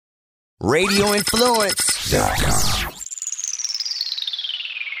RadioInfluence.com.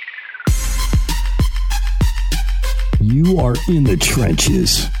 You are in the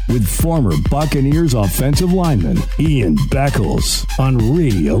trenches with former Buccaneers offensive lineman Ian Beckles on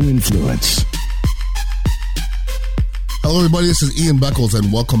Radio Influence. Hello, everybody. This is Ian Beckles,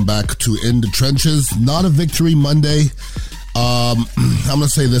 and welcome back to In the Trenches. Not a victory Monday. I'm going to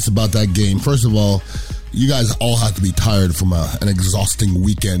say this about that game. First of all, you guys all have to be tired from an exhausting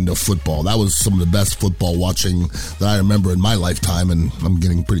weekend of football. That was some of the best football watching that I remember in my lifetime, and I'm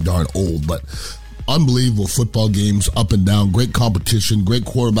getting pretty darn old, but unbelievable football games, up and down, great competition, great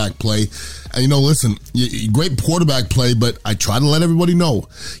quarterback play. And, listen, great quarterback play, but I try to let everybody know,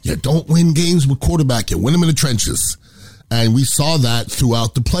 you don't win games with quarterback. You win them in the trenches. And we saw that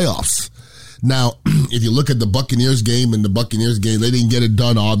throughout the playoffs. Now, if you look at the Buccaneers game, they didn't get it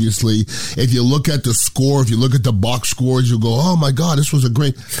done, obviously. If you look at the score, if you look at the box scores, you go, oh, my God, this was a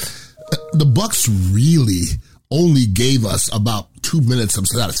great... The Bucs really only gave us about 2 minutes of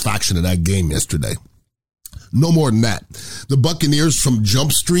satisfaction in that game yesterday. No more than that. The Buccaneers from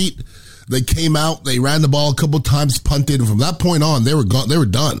Jump Street, they came out, they ran the ball a couple times, punted, and from that point on, they were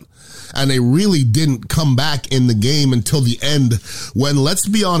done. And they really didn't come back in the game until the end when, let's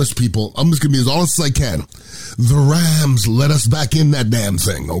be honest, people, I'm just going to be as honest as I can. The Rams let us back in that damn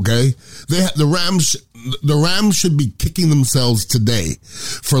thing, okay? The Rams should be kicking themselves today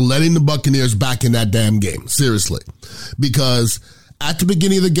for letting the Buccaneers back in that damn game. Seriously. Because at the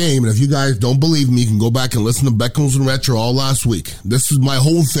beginning of the game, and if you guys don't believe me, you can go back and listen to Beckles and Retro all last week. This is my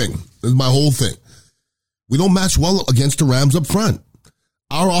whole thing. We don't match well against the Rams up front.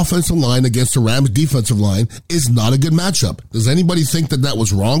 Our offensive line against the Rams defensive line is not a good matchup. Does anybody think that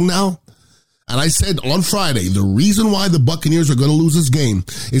was wrong now? And I said on Friday, the reason why the Buccaneers are going to lose this game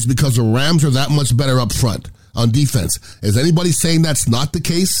is because the Rams are that much better up front on defense. Is anybody saying that's not the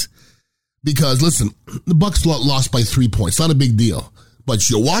case? Because, listen, the Bucs lost by 3 points. Not a big deal. But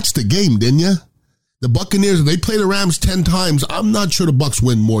you watched the game, didn't you? The Buccaneers, they play the Rams 10 times. I'm not sure the Bucs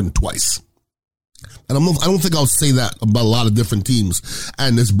win more than twice. And I don't think I'll say that about a lot of different teams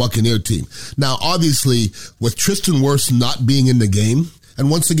and this Buccaneer team. Now, obviously, with Tristan Wirfs not being in the game,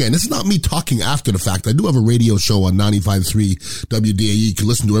 and once again, this is not me talking after the fact. I do have a radio show on 95.3 WDAE. You can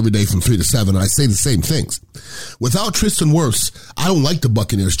listen to every day from 3 to 7, and I say the same things. Without Tristan Wirfs, I don't like the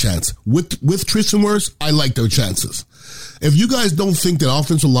Buccaneers' chance. With Tristan Wirfs, I like their chances. If you guys don't think that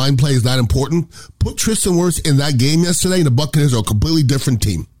offensive line play is that important, put Tristan Wirfs in that game yesterday, and the Buccaneers are a completely different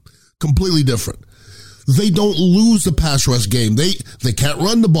team. Completely different. They don't lose the pass rush game. They can't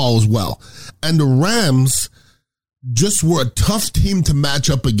run the ball as well. And the Rams just were a tough team to match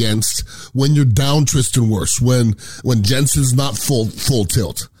up against when you're down Tristan Wirfs, when Jensen's not full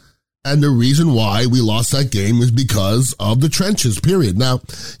tilt. And the reason why we lost that game is because of the trenches, period. Now,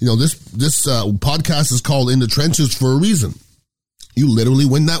 this podcast is called In the Trenches for a reason. You literally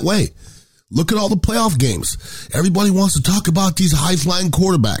win that way. Look at all the playoff games. Everybody wants to talk about these high-flying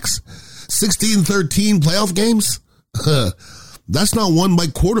quarterbacks. 16-13 playoff games? That's not won by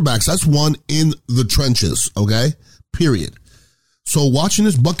quarterbacks. That's won in the trenches, okay? Period. So watching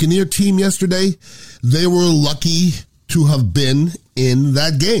this Buccaneer team yesterday, they were lucky to have been in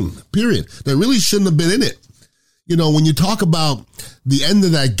that game, period. They really shouldn't have been in it. When you talk about the end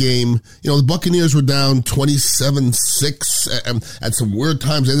of that game, the Buccaneers were down 27-6 at some weird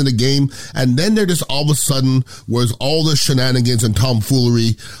times at the end of the game. And then there just all of a sudden was all the shenanigans and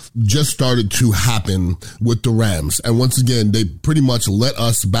tomfoolery just started to happen with the Rams. And once again, they pretty much let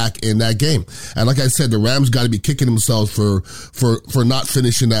us back in that game. And like I said, the Rams got to be kicking themselves for not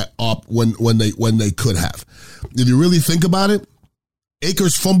finishing that up when they could have. If you really think about it,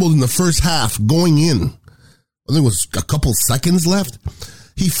 Akers fumbled in the first half going in. I think it was a couple seconds left.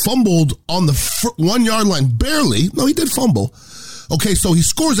 He fumbled on the 1 yard line, barely. No, he did fumble. Okay, so he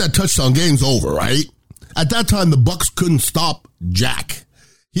scores that touchdown, game's over, right? At that time, the Bucs couldn't stop Jack.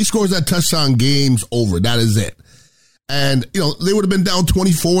 He scores that touchdown, game's over. That is it. And, they would have been down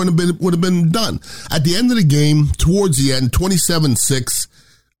 24 and it would have been done. At the end of the game, towards the end, 27-6,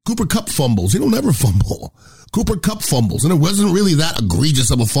 Cooper Kupp fumbles. He don't ever fumble. Cooper Kupp fumbles, and it wasn't really that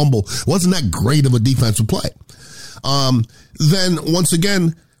egregious of a fumble. It wasn't that great of a defensive play. Then, once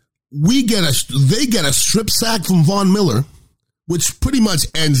again, they get a strip sack from Von Miller, which pretty much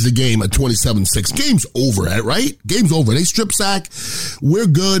ends the game at 27-6. Game's over, right? Game's over. They strip sack. We're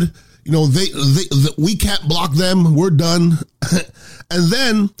good. We can't block them. We're done. And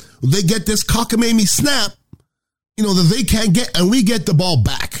then they get this cockamamie snap, that they can't get, and we get the ball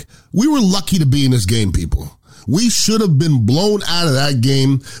back. We were lucky to be in this game, people. We should have been blown out of that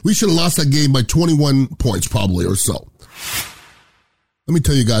game. We should have lost that game by 21 points probably or so. Let me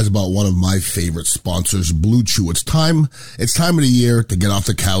tell you guys about one of my favorite sponsors, Blue Chew. It's time of the year to get off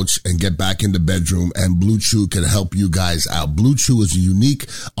the couch and get back in the bedroom, and Blue Chew can help you guys out. Blue Chew is a unique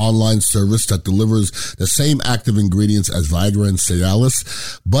online service that delivers the same active ingredients as Viagra and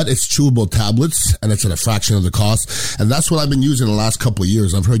Cialis, but it's chewable tablets, and it's at a fraction of the cost. And that's what I've been using the last couple of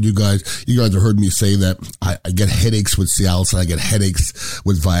years. I've heard you guys have heard me say that I get headaches with Cialis and I get headaches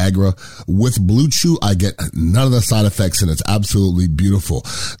with Viagra. With Blue Chew, I get none of the side effects, and it's absolutely beautiful.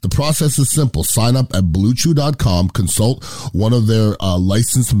 The process is simple. Sign up at BlueChew.com, consult one of their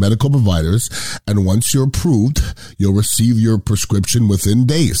licensed medical providers, and once you're approved, you'll receive your prescription within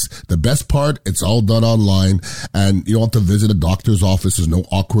days. The best part, it's all done online, and you don't have to visit a doctor's office. There's no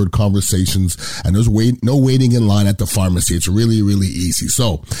awkward conversations, and there's no waiting in line at the pharmacy. It's really, really easy.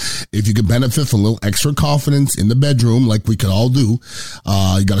 So if you can benefit from a little extra confidence in the bedroom, like we can all do,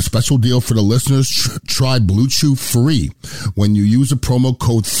 you got a special deal for the listeners. Try Blue Chew free when you use a promo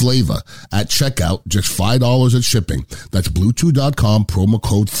code FLAVOR at checkout, just $5 at shipping. That's BlueChew.com, promo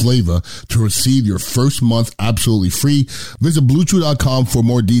code FLAVOR to receive your first month absolutely free. Visit BlueChew.com for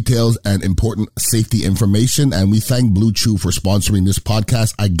more details and important safety information. And we thank Blue Chew for sponsoring this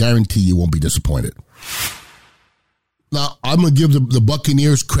podcast. I guarantee you won't be disappointed. Now, I'm going to give the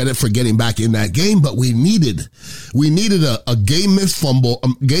Buccaneers credit for getting back in that game, but we needed a game missed fumble,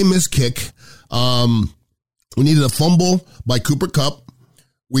 game missed kick. We needed a fumble by Cooper Kupp.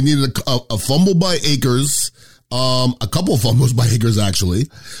 We needed a fumble by Akers. A couple of fumbles by Akers, actually.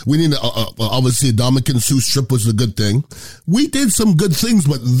 We needed, obviously, a Ndamukong Suh strip was a good thing. We did some good things,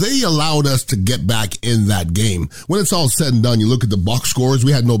 but they allowed us to get back in that game. When it's all said and done, you look at the box scores,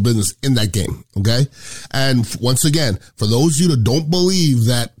 we had no business in that game, okay? And once again, for those of you that don't believe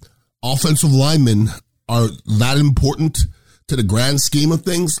that offensive linemen are that important to the grand scheme of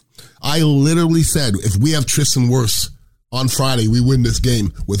things, I literally said, if we have Tristan Wirfs on Friday, we win this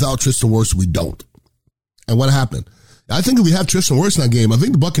game. Without Tristan Wirfs, we don't. And what happened? I think if we have Tristan Wirfs in that game, I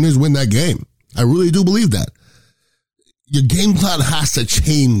think the Buccaneers win that game. I really do believe that. Your game plan has to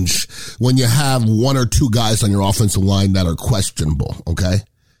change when you have one or two guys on your offensive line that are questionable, okay?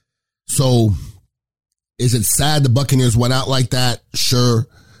 So, is it sad the Buccaneers went out like that? Sure.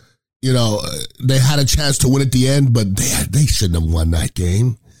 You know, they had a chance to win at the end, but they shouldn't have won that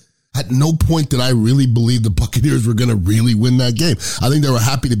game. At no point did I really believe the Buccaneers were going to really win that game. I think they were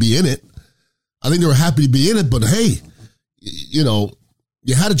happy to be in it. But hey, you know,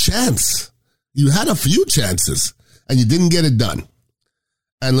 you had a chance. You had a few chances, and you didn't get it done.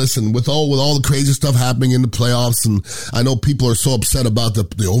 And listen, with all the crazy stuff happening in the playoffs, and I know people are so upset about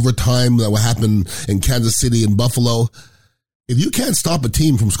the overtime that what happened in Kansas City and Buffalo. If you can't stop a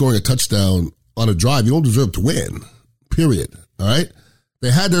team from scoring a touchdown on a drive, you don't deserve to win. Period. All right?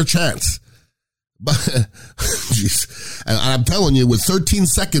 They had their chance. But jeez. And I'm telling you, with 13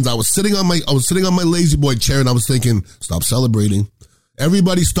 seconds, I was sitting on my lazy boy chair, and I was thinking, stop celebrating.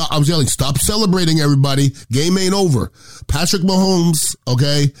 Everybody stop. I was yelling, stop celebrating, everybody. Game ain't over. Patrick Mahomes,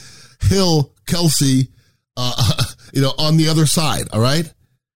 okay? Hill, Kelsey, on the other side, all right?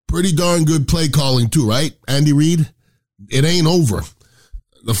 Pretty darn good play calling too, right? Andy Reid? It ain't over.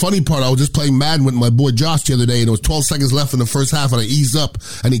 The funny part, I was just playing Madden with my boy Josh the other day, and it was 12 seconds left in the first half, and I eased up,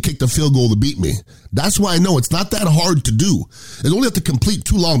 and he kicked a field goal to beat me. That's why I know it's not that hard to do. You only have to complete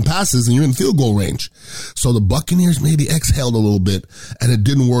 2 long passes, and you're in field goal range. So the Buccaneers maybe exhaled a little bit, and it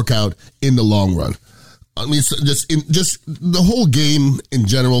didn't work out in the long run. I mean, just the whole game in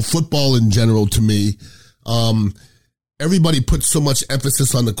general, football in general, to me, everybody puts so much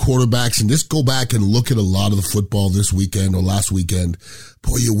emphasis on the quarterbacks, and just go back and look at a lot of the football this weekend or last weekend.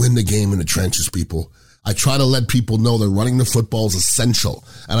 Boy, you win the game in the trenches, people. I try to let people know that running the football is essential,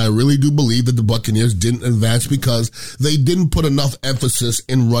 and I really do believe that the Buccaneers didn't advance because they didn't put enough emphasis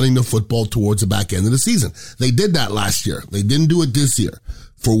in running the football towards the back end of the season. They did that last year. They didn't do it this year,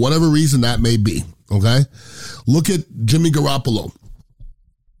 for whatever reason that may be, okay? Look at Jimmy Garoppolo.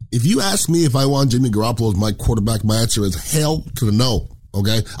 If you ask me if I want Jimmy Garoppolo as my quarterback, my answer is hell to the no,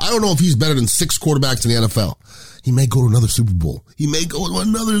 okay? I don't know if he's better than 6 quarterbacks in the NFL. He may go to another Super Bowl. He didn't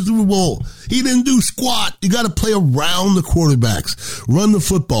do squat. You got to play around the quarterbacks. Run the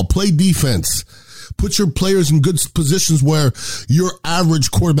football. Play defense. Put your players in good positions where your average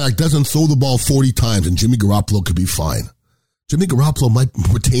quarterback doesn't throw the ball 40 times, and Jimmy Garoppolo could be fine. Jimmy Garoppolo might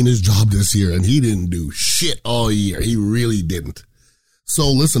retain his job this year, and he didn't do shit all year. He really didn't. So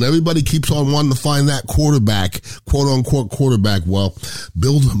listen, everybody keeps on wanting to find that quarterback, quote unquote quarterback. Well,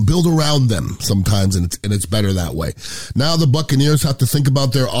 build around them sometimes, and it's better that way. Now the Buccaneers have to think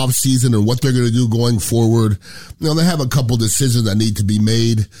about their offseason and what they're going to do going forward. You know, they have a couple decisions that need to be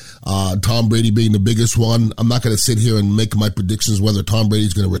made. Tom Brady being the biggest one. I'm not going to sit here and make my predictions whether Tom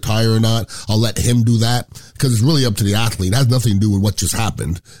Brady's going to retire or not. I'll let him do that because it's really up to the athlete. It has nothing to do with what just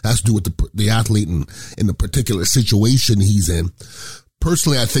happened. It has to do with the athlete in the particular situation he's in.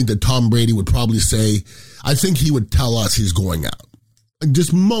 Personally, I think that Tom Brady would probably say, I think he would tell us he's going out. And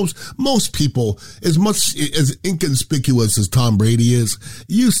just most people, as much as inconspicuous as Tom Brady is,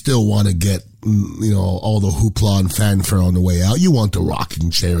 you still want to get, all the hoopla and fanfare on the way out. You want the rocking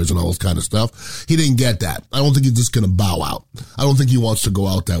chairs and all this kind of stuff. He didn't get that. I don't think he's just going to bow out. I don't think he wants to go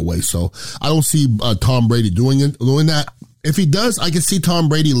out that way. So I don't see Tom Brady doing that. If he does, I can see Tom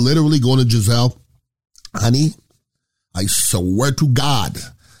Brady literally going to Gisele. Honey, I swear to God,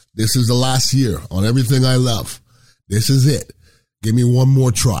 this is the last year on everything I love. This is it. Give me one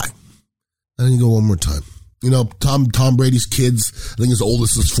more try. And then you go one more time. Tom Brady's kids, I think his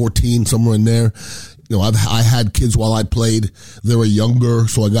oldest is 14, somewhere in there. I had kids while I played. They were younger,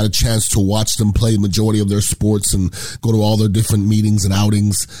 so I got a chance to watch them play the majority of their sports and go to all their different meetings and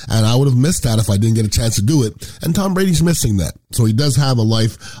outings. And I would have missed that if I didn't get a chance to do it. And Tom Brady's missing that. So he does have a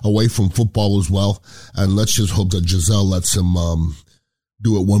life away from football as well. And let's just hope that Gisele lets him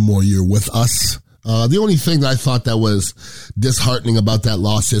do it one more year with us. The only thing that I thought that was disheartening about that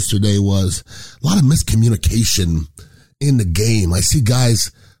loss yesterday was a lot of miscommunication in the game. I see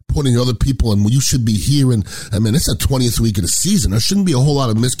guys putting other people in, well, you should be here. And I mean, it's the 20th week of the season. There shouldn't be a whole lot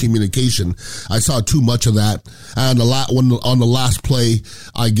of miscommunication. I saw too much of that. And on the last play,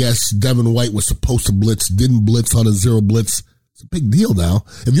 I guess Devin White was supposed to blitz, didn't blitz on a zero blitz. It's a big deal now.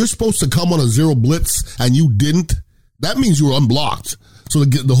 If you're supposed to come on a zero blitz and you didn't, that means you were unblocked. So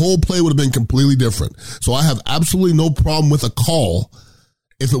the whole play would have been completely different. So I have absolutely no problem with a call.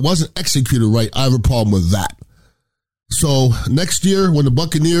 If it wasn't executed right, I have a problem with that. So next year, when the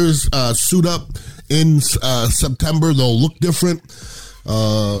Buccaneers suit up in September, they'll look different.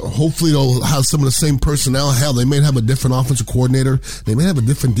 Hopefully they'll have some of the same personnel. Hell, they may have a different offensive coordinator. They may have a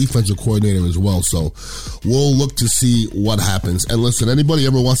different defensive coordinator as well. So we'll look to see what happens. And listen, anybody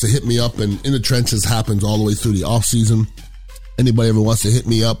ever wants to hit me up, and In the Trenches happens all the way through the offseason. Anybody ever wants to hit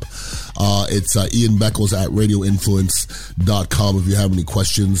me up, it's Ian Beckles at radioinfluence.com if you have any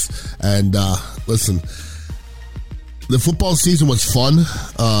questions. And listen, the football season was fun.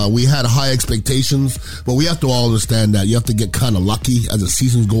 We had high expectations, but we have to all understand that you have to get kind of lucky as the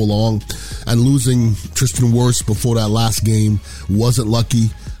seasons go along. And losing Tristan Wirfs before that last game wasn't lucky.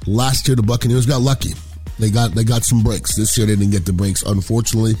 Last year, the Buccaneers got lucky. They got some breaks. This year, they didn't get the breaks,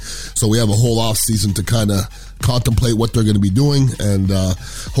 unfortunately. So we have a whole off season to kind of contemplate what they're going to be doing, and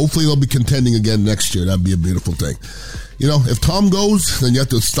hopefully they'll be contending again next year. That'd be a beautiful thing. If Tom goes, then you have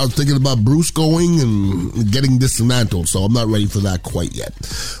to start thinking about Bruce going and getting dismantled. So I'm not ready for that quite yet.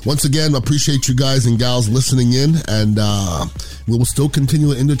 Once again, I appreciate you guys and gals listening in, and we will still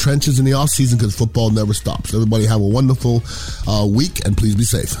continue in the trenches in the off season because football never stops. Everybody have a wonderful week, and please be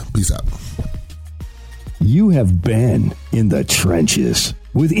safe. Peace out. You have been in the trenches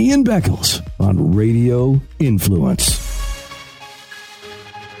with Ian Beckles on Radio Influence.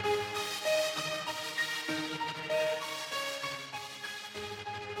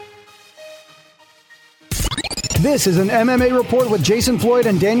 This is an MMA Report with Jason Floyd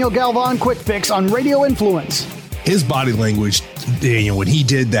and Daniel Galvan Quick Fix on Radio Influence. His body language, Daniel, when he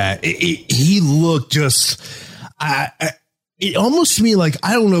did that, he looked just... It almost to me like,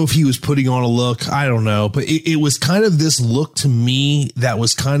 I don't know if he was putting on a look. I don't know. But it was kind of this look to me that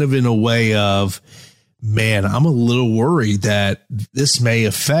was kind of in a way of, man, I'm a little worried that this may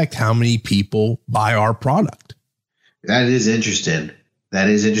affect how many people buy our product. That is interesting. But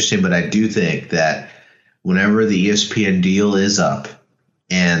I do think that whenever the ESPN deal is up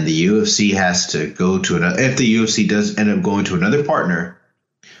and the UFC has to go to another, if the UFC does end up going to another partner,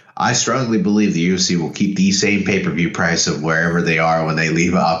 I strongly believe the UFC will keep the same pay-per-view price of wherever they are when they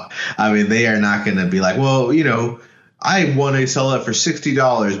leave up. I mean, they are not going to be like, well, I want to sell it for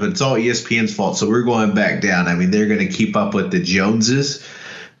 $60, but it's all ESPN's fault, so we're going back down. I mean, they're going to keep up with the Joneses.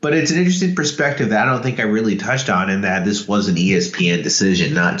 But it's an interesting perspective that I don't think I really touched on, in that this was an ESPN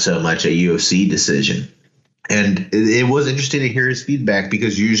decision, not so much a UFC decision. And it was interesting to hear his feedback,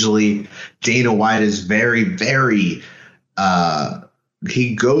 because usually Dana White is very, very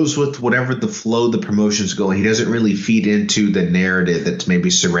he goes with whatever the flow the promotion's going. He doesn't really feed into the narrative that's maybe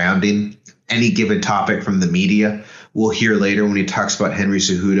surrounding any given topic from the media. We'll hear later when he talks about Henry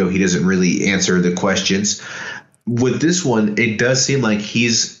Cejudo, he doesn't really answer the questions. with this one, it does seem like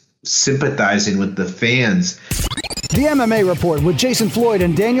he's sympathizing with the fans. The MMA Report with Jason Floyd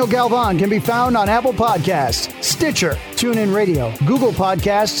and Daniel Galvan can be found on Apple Podcasts, Stitcher, TuneIn Radio, Google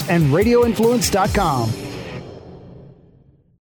Podcasts, and RadioInfluence.com.